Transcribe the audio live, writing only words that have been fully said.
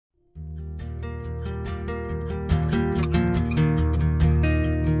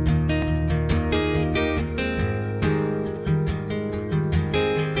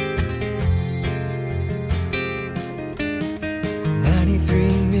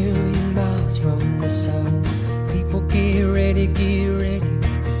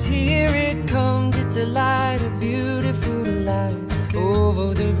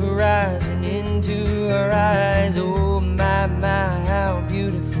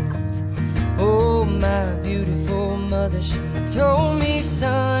my beautiful mother, she told me,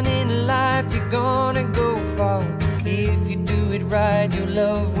 son, in life you're gonna go far. If you do it right, you'll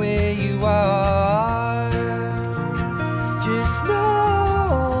love where you are. Just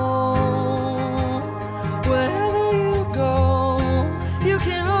know, wherever you go, you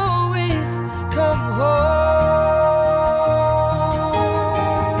can always come home.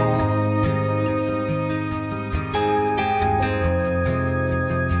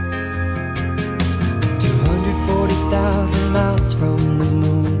 240,000 miles from the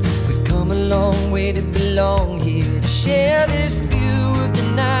moon, we've come a long way to belong here, to share this view of the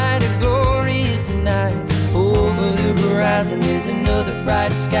night, a glorious night. Over the horizon is another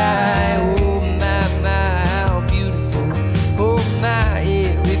bright sky. Oh my, my, how beautiful. Oh my,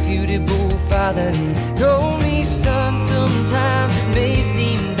 irrefutable Father, he told me, son, sometimes it may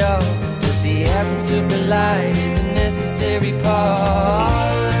seem dark, but the absence of the light is a necessary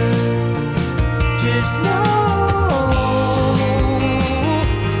part. Just know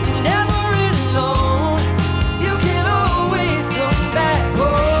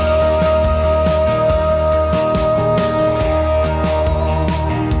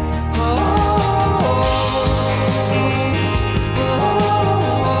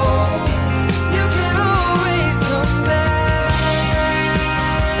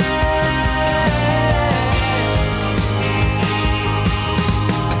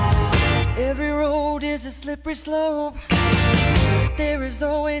slippery slope. There is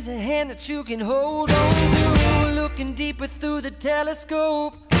always a hand that you can hold on to. Looking deeper through the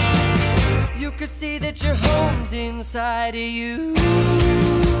telescope, you could see that your home's inside of you.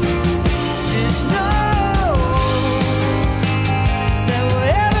 Just know that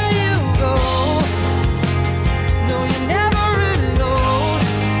wherever you go, no, you're never alone.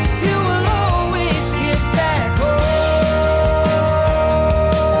 You will always get back home.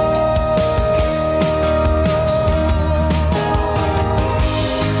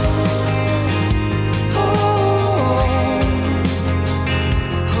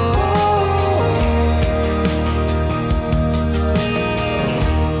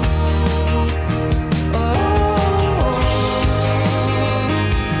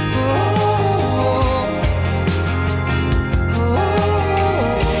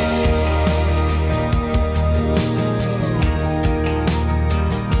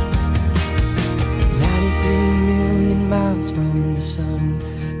 From the sun,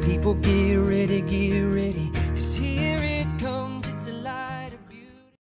 people get ready, 'cause